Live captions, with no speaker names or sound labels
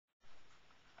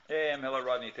Hey, I'm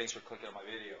hellorodney. Thanks for clicking on my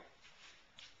video.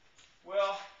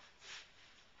 Well,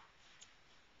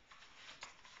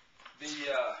 the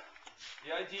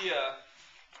idea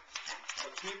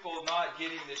of people not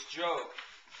getting this joke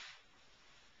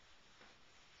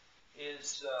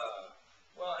is,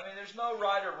 well, I mean, there's no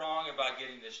right or wrong about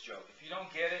getting this joke. If you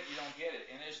don't get it, you don't get it.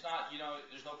 And it's not,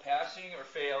 there's no passing or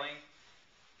failing.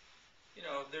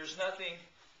 There's nothing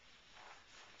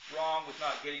wrong with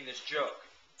not getting this joke.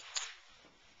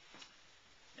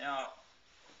 Now,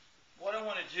 what I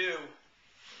want to do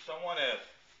is I want to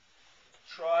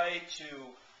try to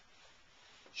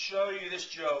show you this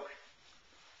joke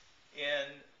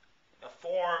in a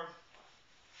form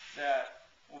that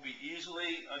will be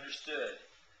easily understood.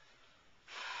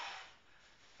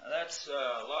 Now, that's a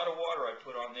lot of water I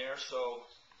put on there, so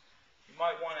you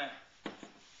might want to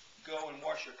go and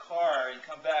wash your car and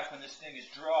come back when this thing is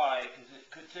dry, because it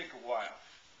could take a while.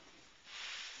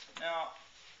 Now,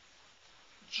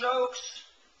 jokes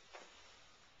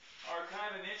are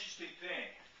kind of an interesting thing,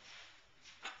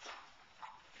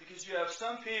 because you have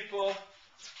some people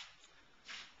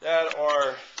that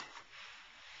are,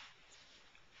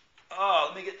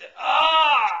 let me get that,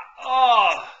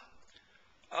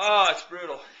 it's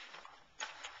brutal.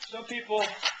 Some people,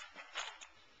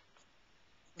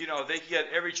 they get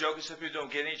every joke, and some people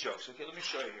don't get any jokes. Okay, let me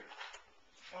show you here.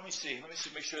 Let me see,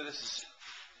 make sure this is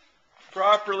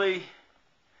properly.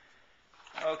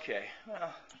 Okay,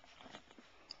 well,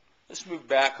 let's move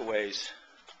back a ways.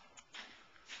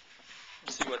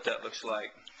 Let's see what that looks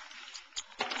like.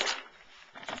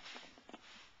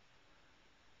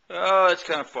 Oh, it's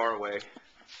kind of far away.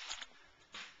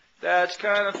 That's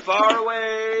kind of far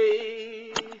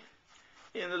away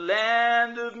in the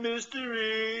land of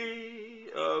mystery.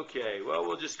 Okay, well,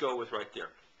 we'll just go with right there.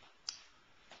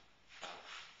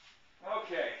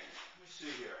 Okay, let me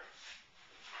see here.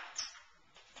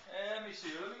 Let me see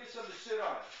here. Let me get something to sit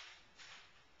on.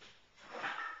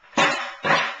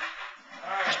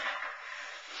 Alright.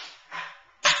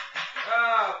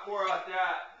 Pour out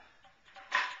that.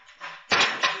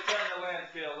 Put that in the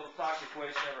landfill. A little toxic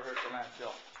waste never hurts the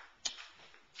landfill.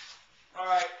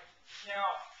 Alright. Now,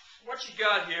 what you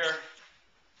got here.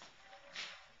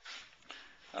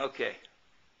 Okay.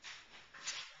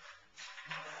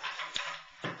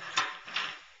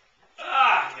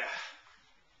 Yeah.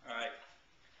 Alright.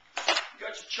 You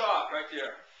got your chalk right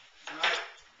there. Alright.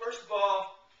 First of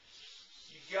all,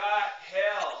 you got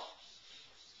hell.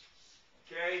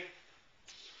 Okay?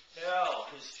 Hell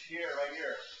is here, right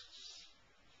here.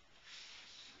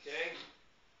 Okay?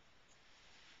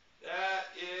 That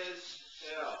is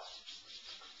hell.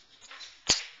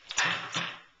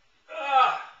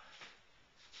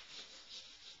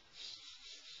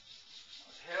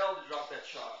 It's hell to drop that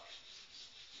chalk.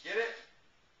 Get it?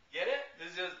 Get it?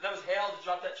 That was hell to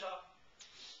drop that chalk.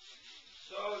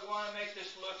 So we want to make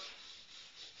this look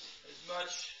as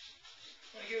much.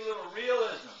 I want to give a little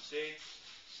realism, see?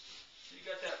 So you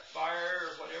got that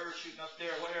fire or whatever shooting up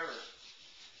there, whatever.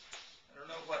 I don't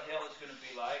know what hell it's going to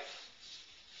be like.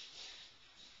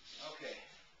 Okay.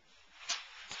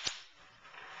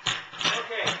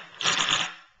 Okay.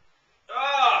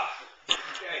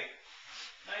 Okay.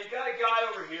 Now you got a guy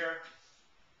over here.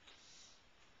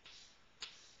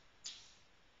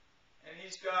 And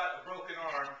he's got a broken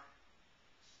arm.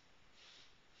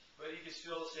 But he can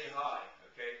still say hi,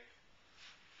 okay?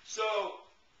 So,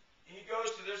 he goes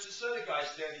to, there's this other guy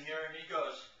standing here, and he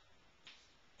goes,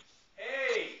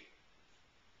 hey,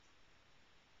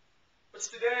 what's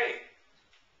today?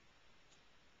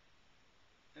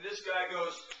 And this guy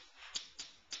goes,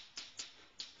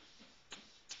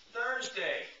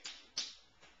 Thursday.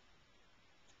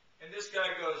 And this guy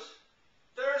goes,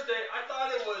 Thursday? I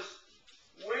thought it was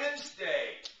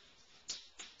Wednesday.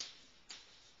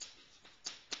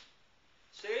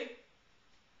 See?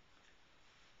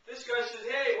 This guy says,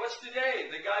 hey, what's today?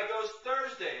 The guy goes,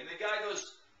 Thursday. And the guy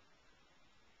goes,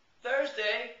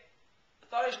 Thursday? I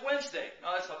thought it was Wednesday.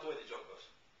 No, that's not the way the joke goes.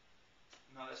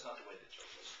 No, that's not the way the joke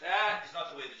goes. That is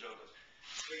not the way the joke goes.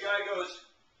 The guy goes,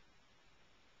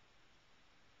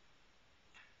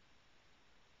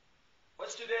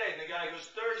 what's today? And the guy goes,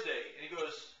 Thursday. And he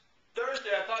goes,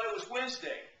 Thursday? I thought it was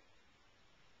Wednesday.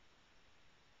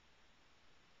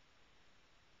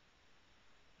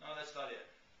 No, that's not it.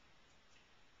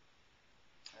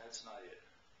 That's not it.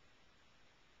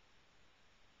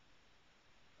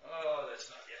 Oh, that's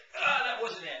not it. That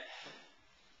wasn't it.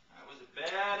 That was a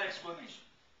bad explanation.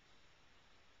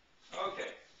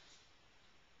 Okay.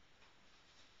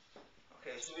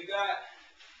 Okay, so we got...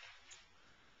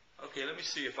 Okay, let me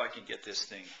see if I can get this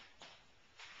thing.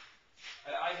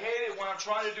 I hate it when I'm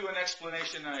trying to do an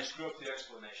explanation and I screw up the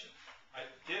explanation. I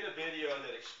did a video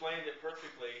that explained it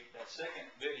perfectly, that second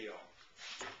video.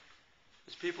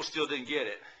 Because people still didn't get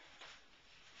it.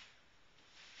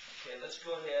 Okay, let's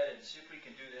go ahead and see if we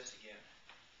can do this again.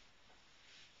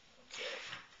 Okay.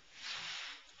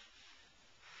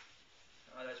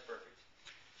 Oh, that's perfect.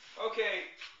 Okay,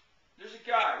 there's a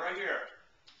guy right here.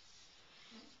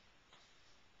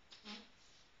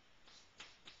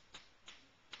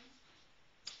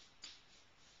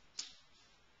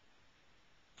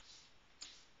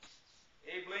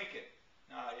 Abe Lincoln.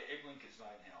 No, Abe Lincoln's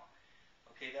not in hell.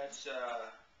 Okay, that's, I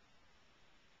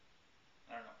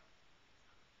don't know.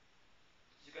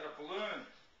 He's got a balloon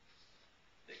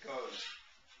that goes,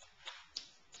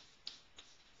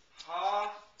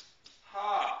 ha,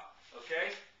 ha.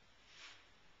 Okay?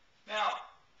 Now,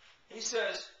 he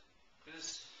says,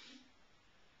 this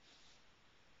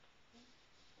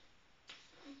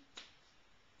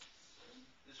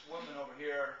woman over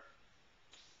here,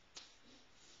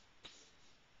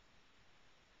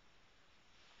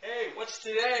 hey, what's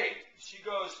today? She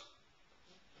goes,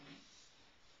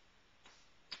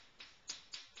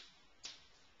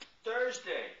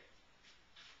 Thursday.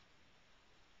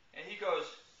 And he goes,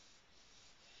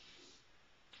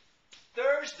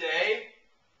 Thursday?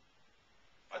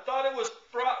 I thought it was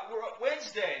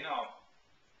Wednesday. No.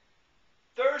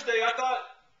 Thursday, I thought.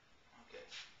 Okay.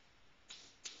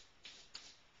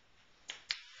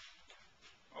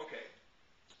 Okay.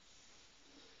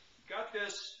 Got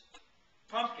this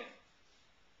pumpkin.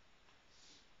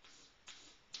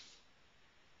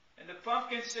 And the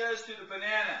pumpkin says to the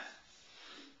banana,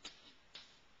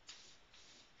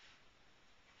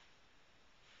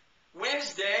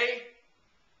 Wednesday?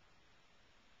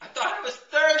 I thought it was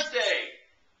Thursday.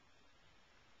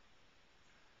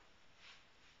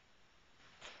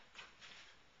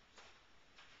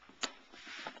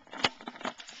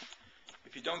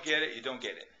 If you don't get it, you don't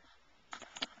get it.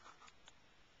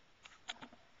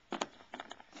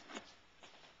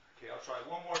 Okay, I'll try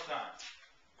one more time.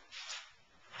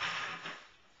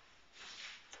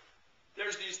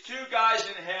 There's these two guys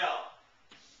in hell.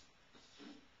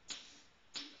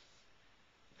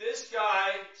 This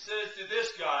guy says to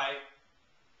this guy,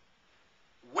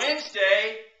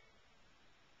 Wednesday?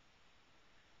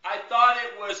 I thought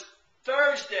it was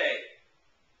Thursday.